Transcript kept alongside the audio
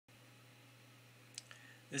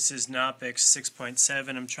This is knoppix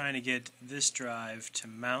 6.7. I'm trying to get this drive to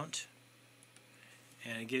mount,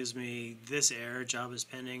 and it gives me this error, job is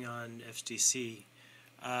pending on FTC.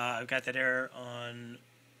 I've got that error on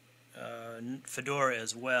Fedora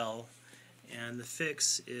as well, and the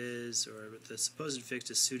fix is, or the supposed fix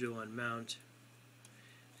is sudo on mount,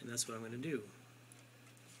 and that's what I'm going to do.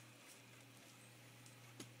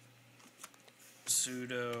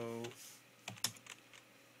 Sudo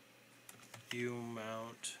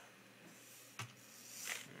umount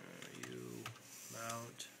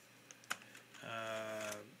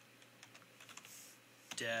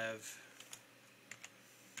dev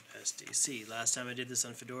SDC. Last time I did this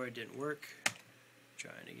on Fedora it didn't work.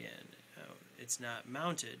 Trying again. Oh, it's not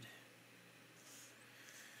mounted.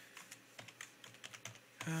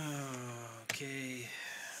 Okay,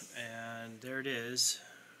 and there it is.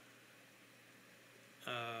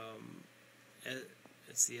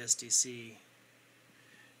 It's the SDC,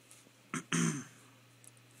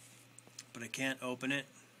 but I can't open it,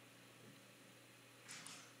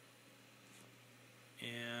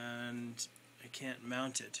 and I can't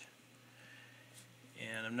mount it,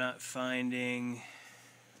 and I'm not finding.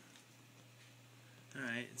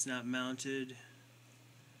 Alright, it's not mounted.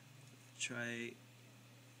 Try.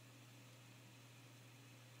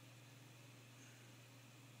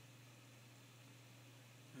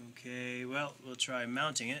 Okay, well, we'll try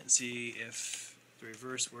mounting it and see if the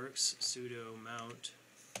reverse works. Sudo mount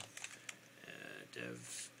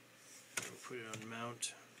dev, we'll put it on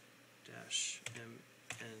mount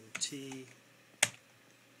 -mnt.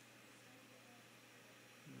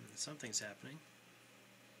 Something's happening.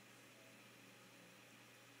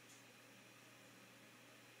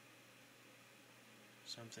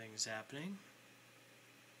 Something's happening.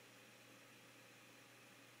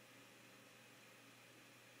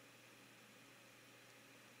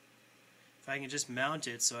 If I can just mount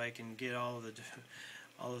it so I can get all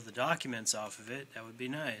of the documents off of it, that would be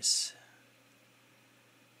nice.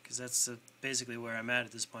 Because that's basically where I'm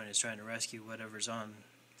at this point, is trying to rescue whatever's on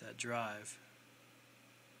that drive.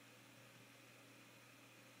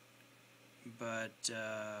 But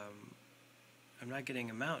I'm not getting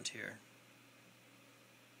a mount here.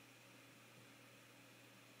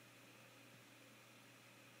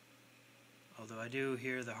 Although I do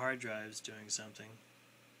hear the hard drives doing something.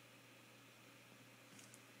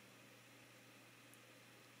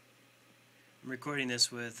 I'm recording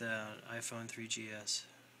this with iPhone 3GS.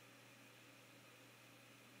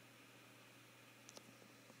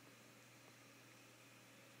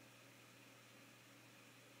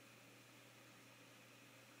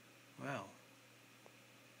 Wow.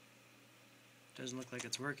 Doesn't look like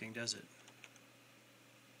it's working, does it?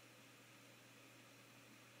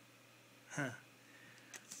 Huh.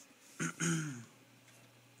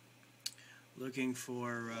 Looking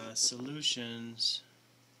for solutions.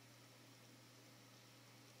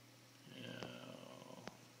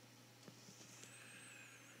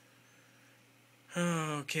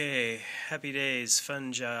 Okay, happy days,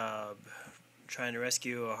 fun job. Trying to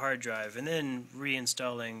rescue a hard drive and then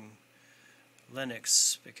reinstalling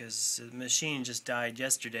Linux because the machine just died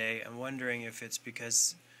yesterday. I'm wondering if it's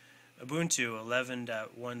because Ubuntu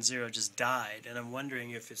 11.10 just died, and I'm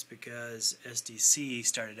wondering if it's because SDC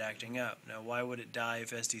started acting up. Now, why would it die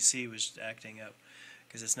if SDC was acting up?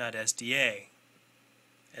 Because it's not SDA.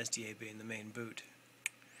 SDA being the main boot.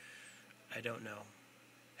 I don't know.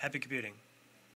 Happy computing.